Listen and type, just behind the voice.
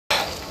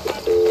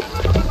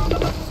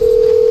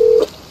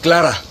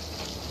Clara,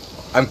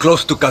 I'm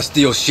close to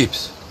Castillo's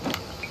ships.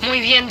 Muy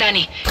bien,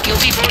 Danny. You'll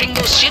be boarding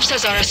those ships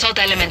as our assault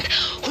element.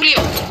 Julio,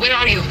 where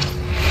are you?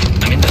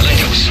 I'm in the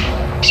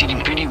lighthouse, sitting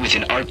pretty with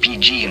an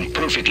RPG in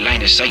perfect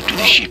line of sight to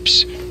the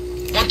ships.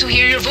 Want to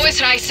hear your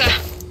voice, Raisa?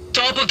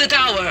 Top of the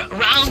tower,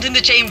 round in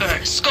the chamber,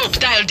 scope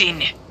dialed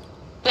in.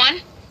 Juan?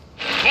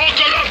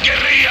 Vocal of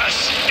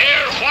guerrillas!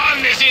 Air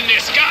Juan is in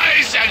the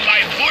skies and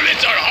my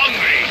bullets are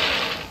hungry!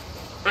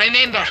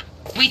 Remember,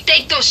 we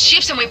take those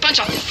ships and we punch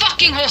a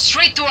fucking hole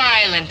straight to our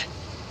island.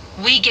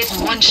 We get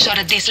one shot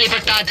at this,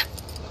 Libertad.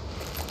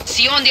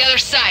 See you on the other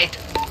side.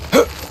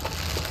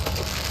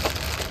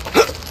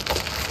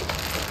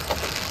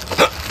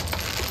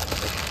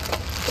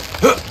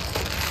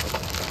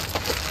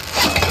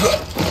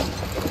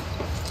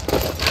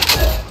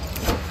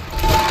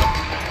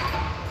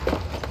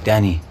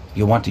 Danny,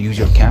 you'll want to use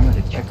your camera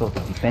to check out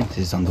the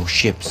defenses on those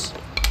ships.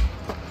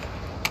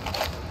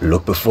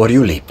 Look before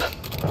you leap.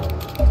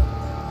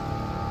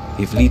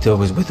 If Lita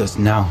was with us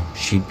now,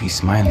 she'd be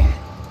smiling.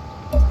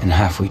 And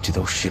halfway to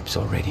those ships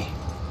already.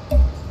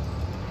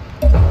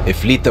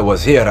 If Lita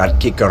was here, I'd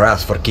kick her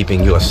ass for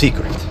keeping you a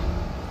secret.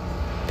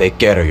 Take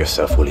care of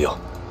yourself, Julio.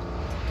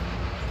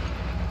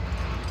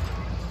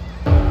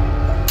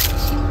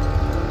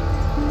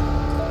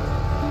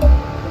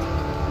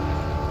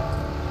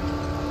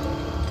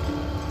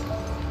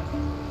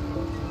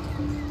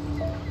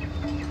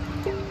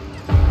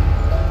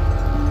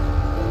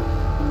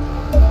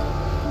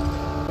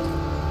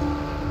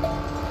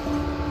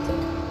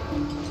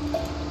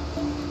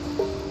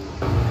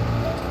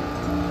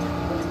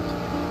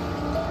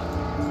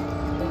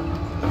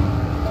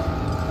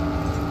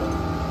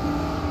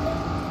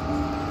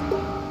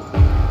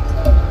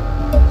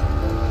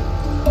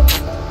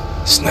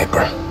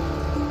 Sniper.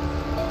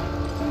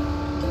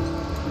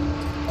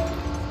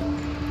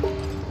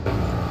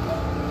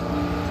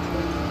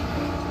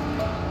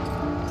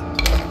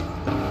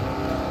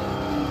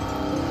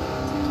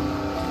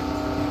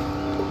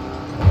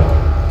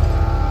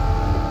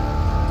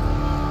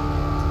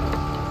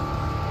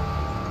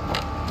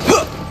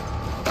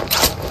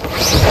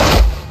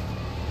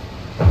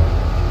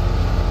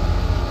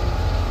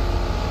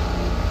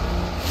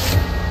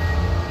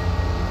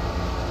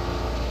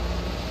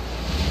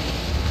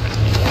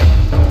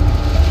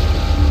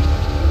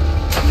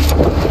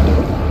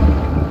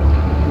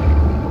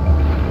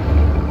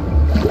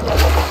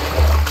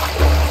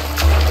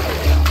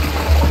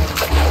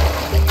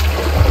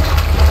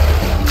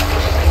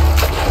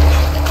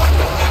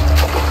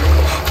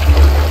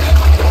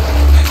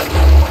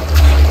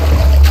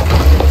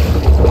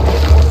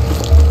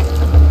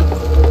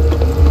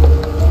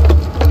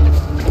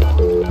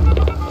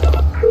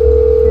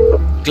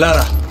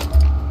 Clara,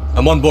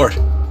 I'm on board.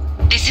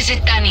 This is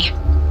it, Danny.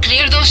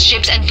 Clear those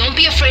ships and don't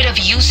be afraid of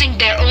using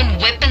their own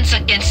weapons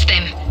against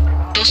them.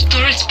 Those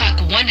turrets pack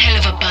one hell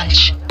of a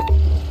punch.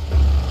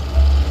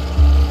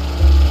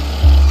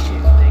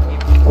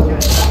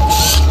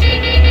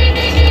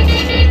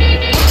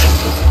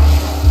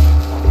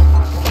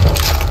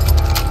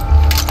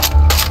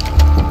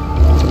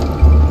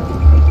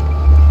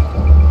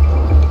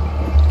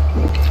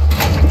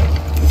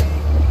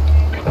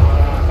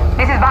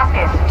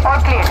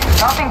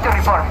 Nothing to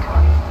report.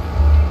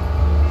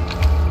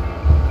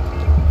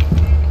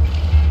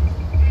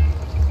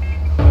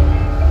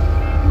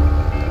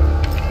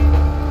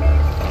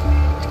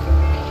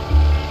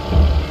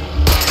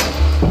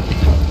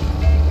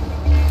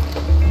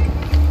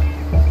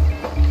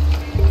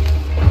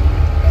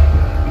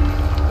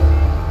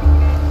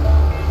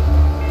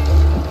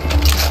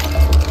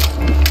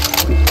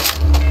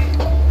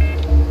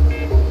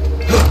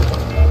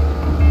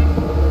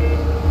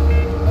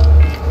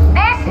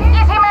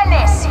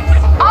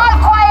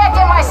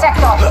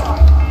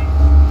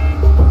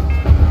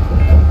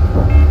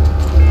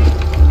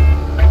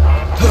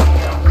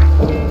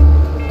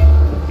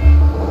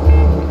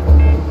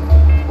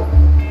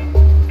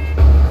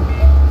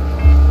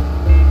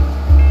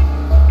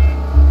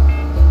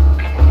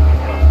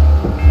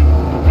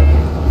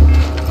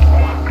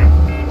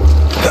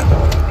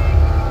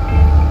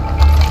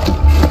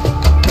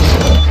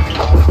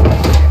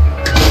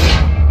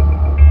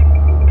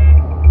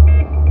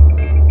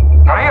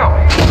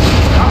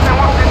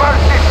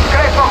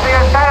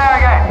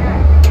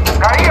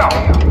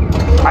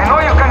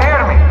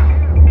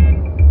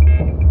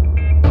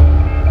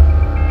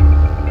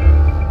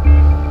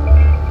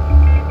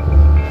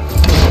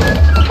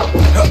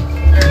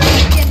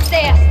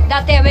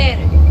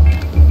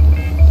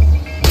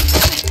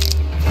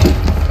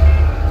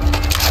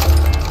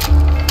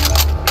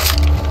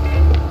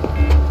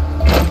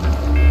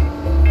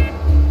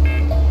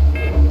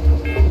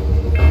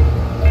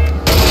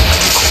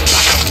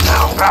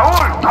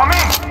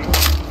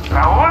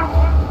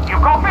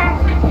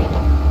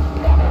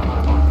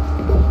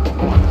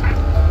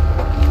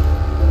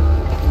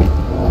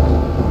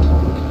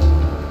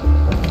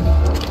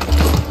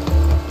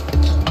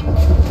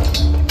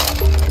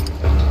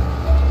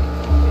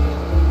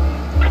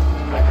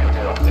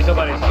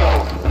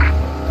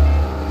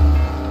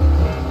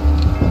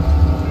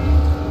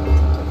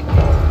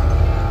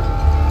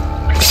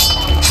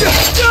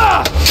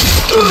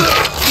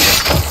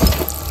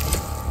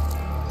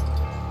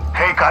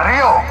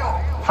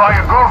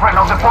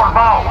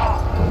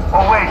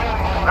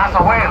 That's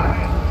a whale.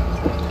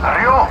 Are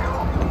you?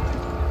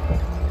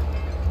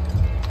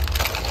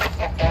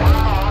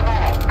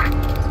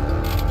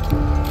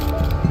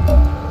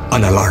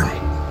 An alarm.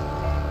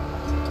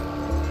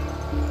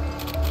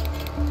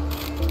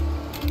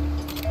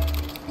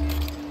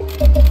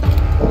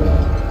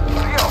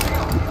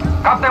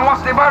 Captain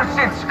wants the bird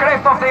shit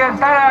scraped off the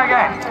antenna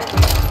again.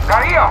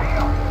 Carrillo,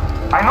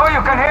 I know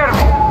you can hear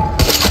me.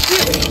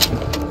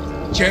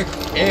 Check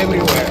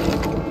everywhere.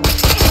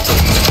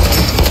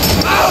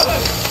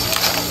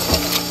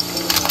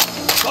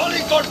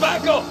 Calling for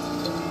backup!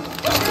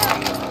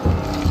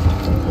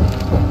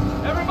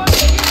 Everybody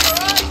keep your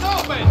eyes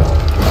open!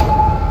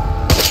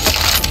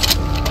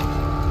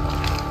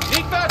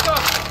 Need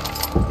backup!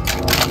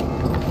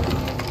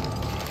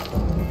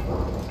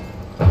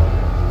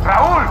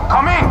 Raul,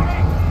 come in.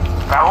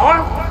 Raul,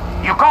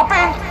 you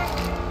copy?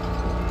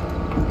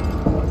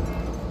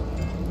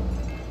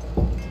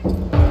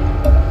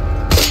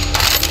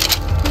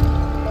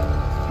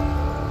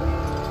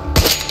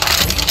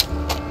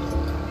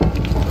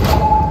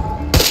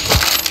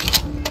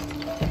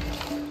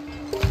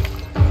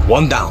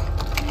 One down.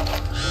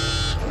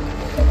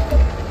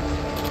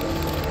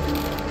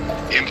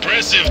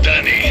 Impressive,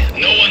 Danny.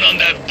 No one on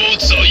that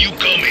boat saw you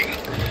coming.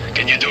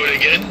 Can you do it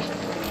again?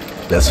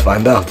 Let's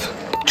find out.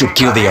 You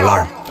kill the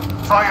alarm.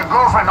 Saw your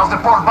girlfriend off the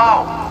port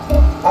bow.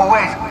 Oh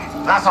wait,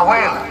 that's a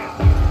whale.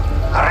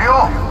 Are you?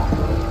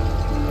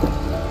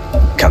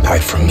 Can't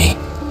hide from me.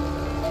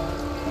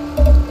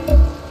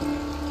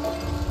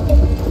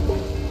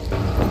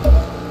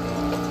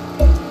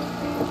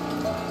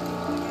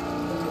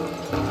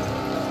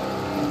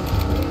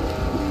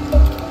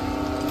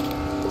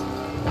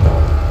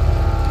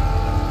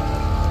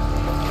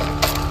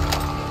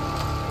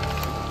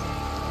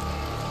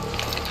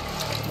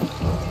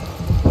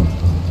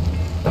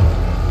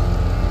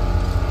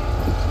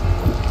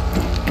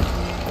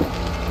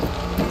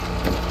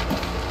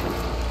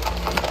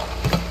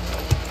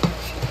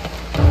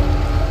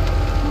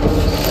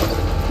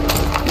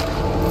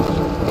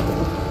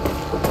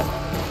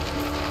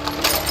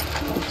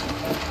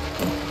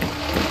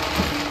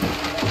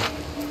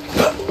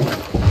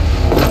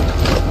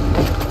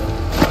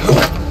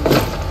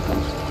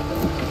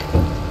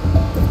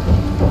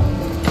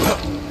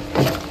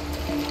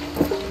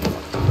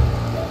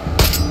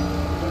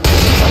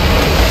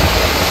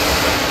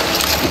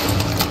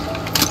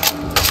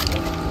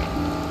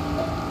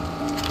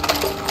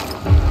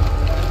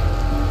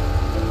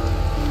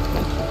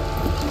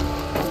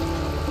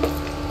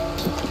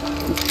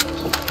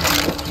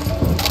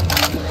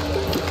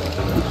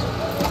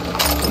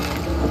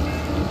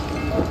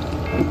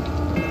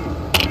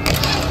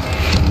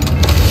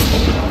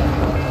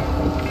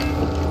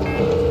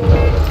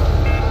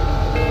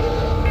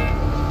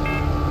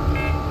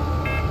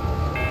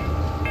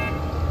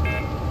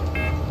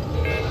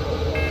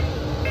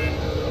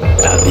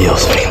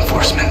 Adios,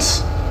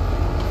 reinforcements.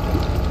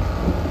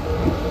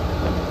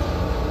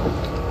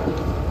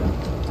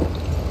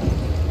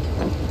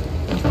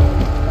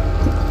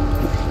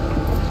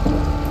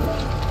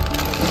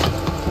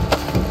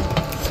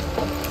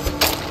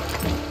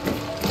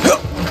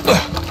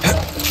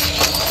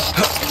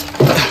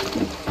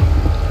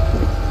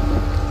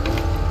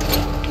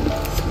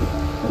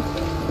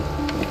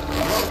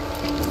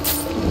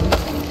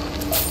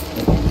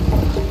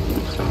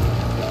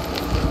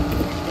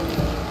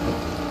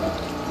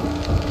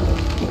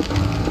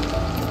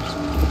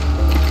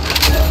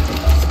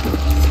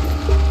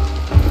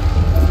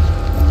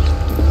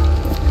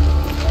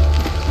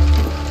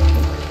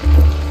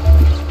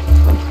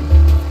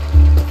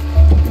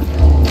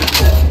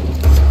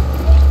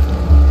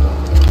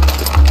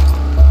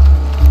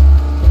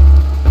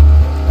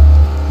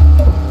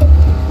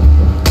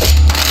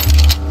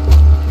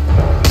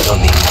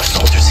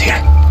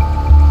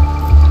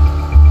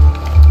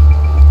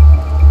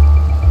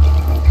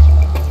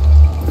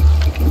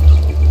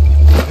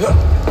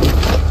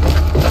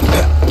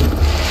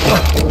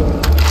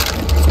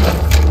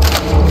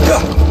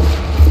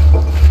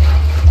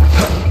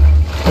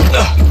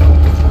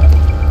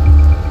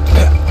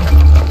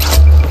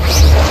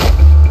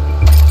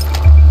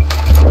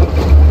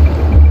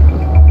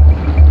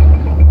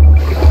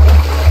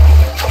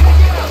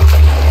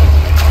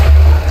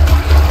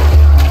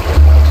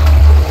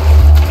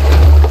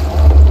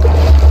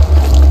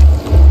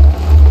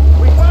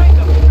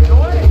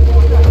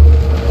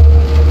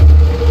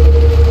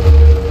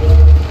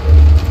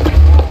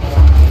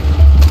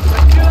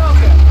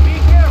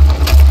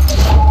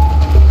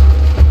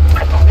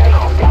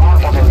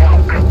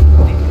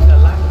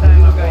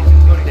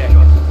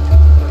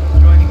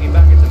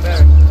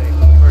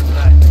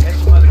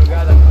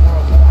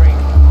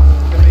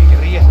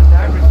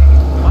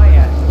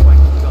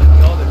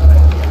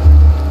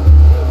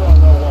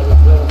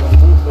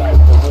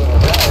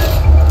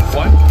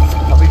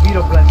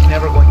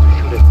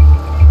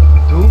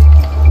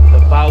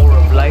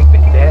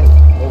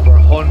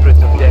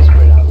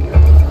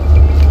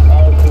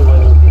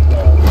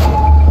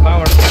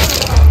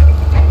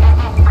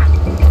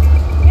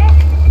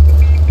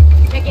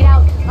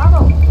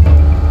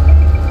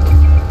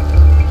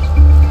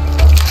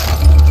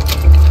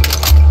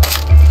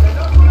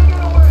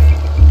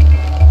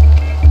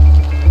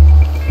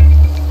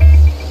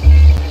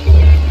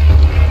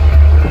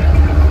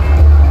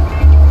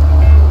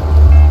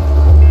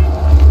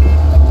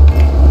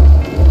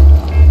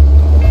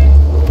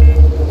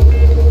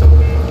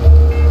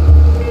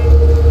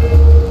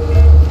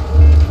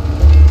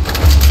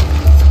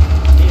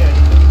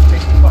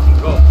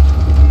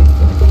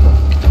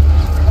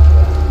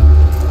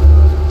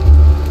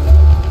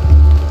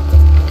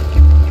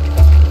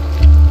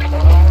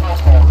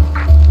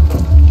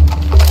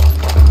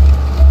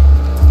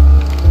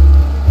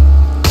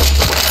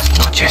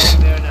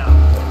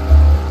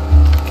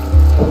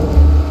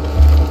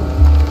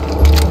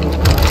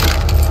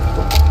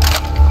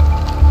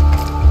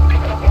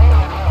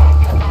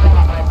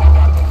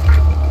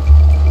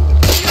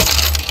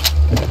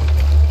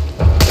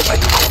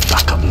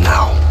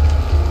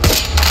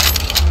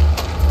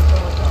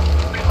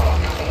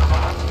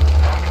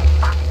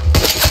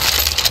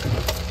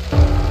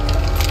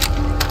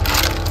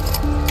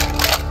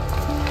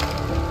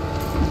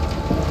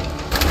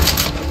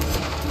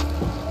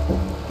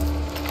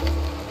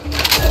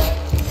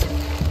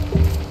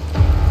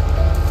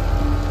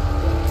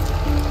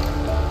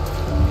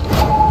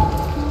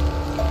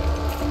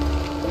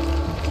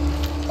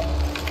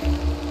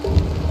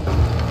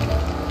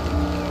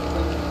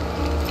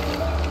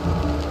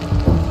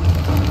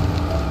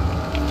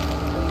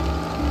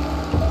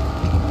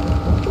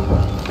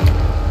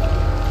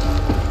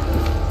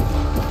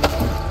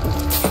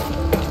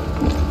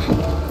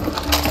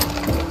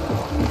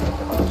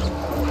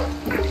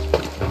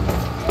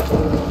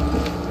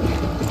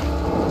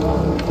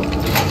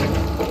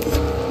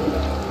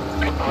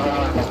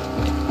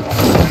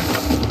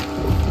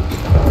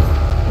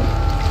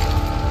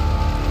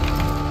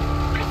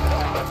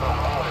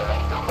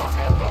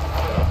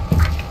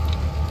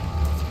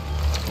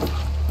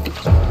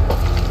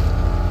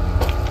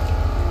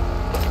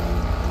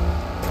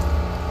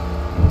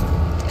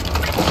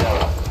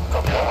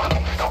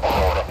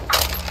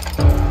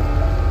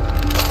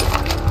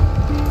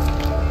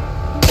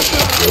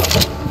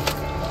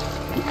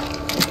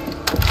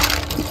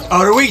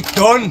 Are we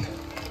done?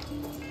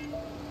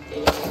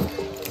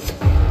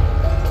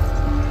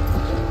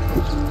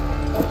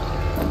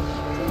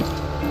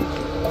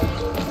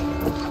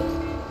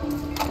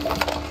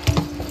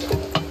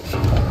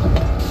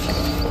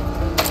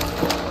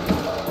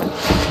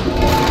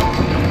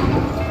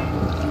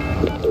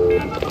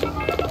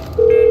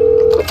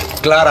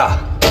 Clara,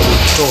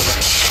 it's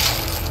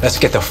over. Let's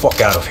get the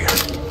fuck out of here.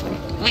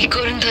 We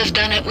couldn't have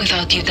done it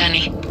without you,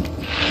 Danny.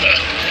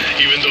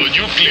 Even though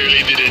you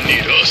clearly didn't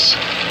need us.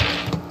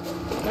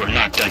 We're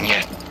not done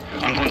yet.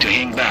 I'm going to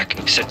hang back,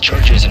 set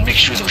charges, and make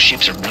sure those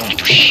ships are blown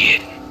to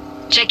shit.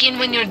 Check in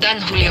when you're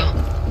done, Julio.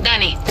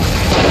 Danny,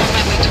 I'm on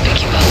my way to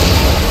pick you up.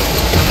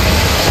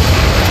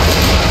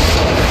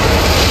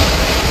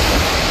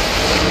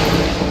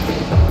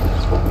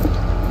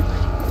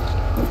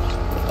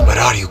 Where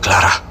are you,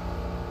 Clara?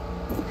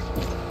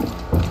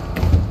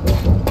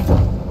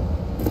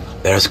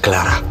 There's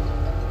Clara.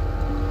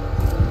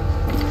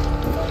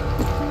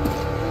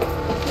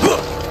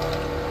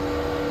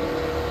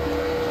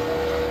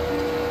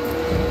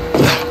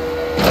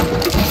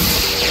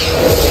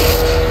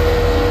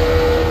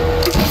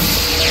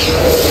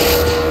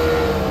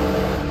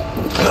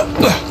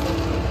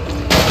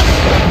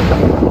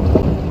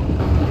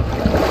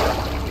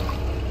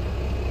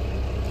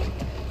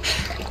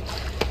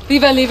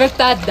 Viva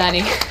Libertad,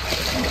 Danny.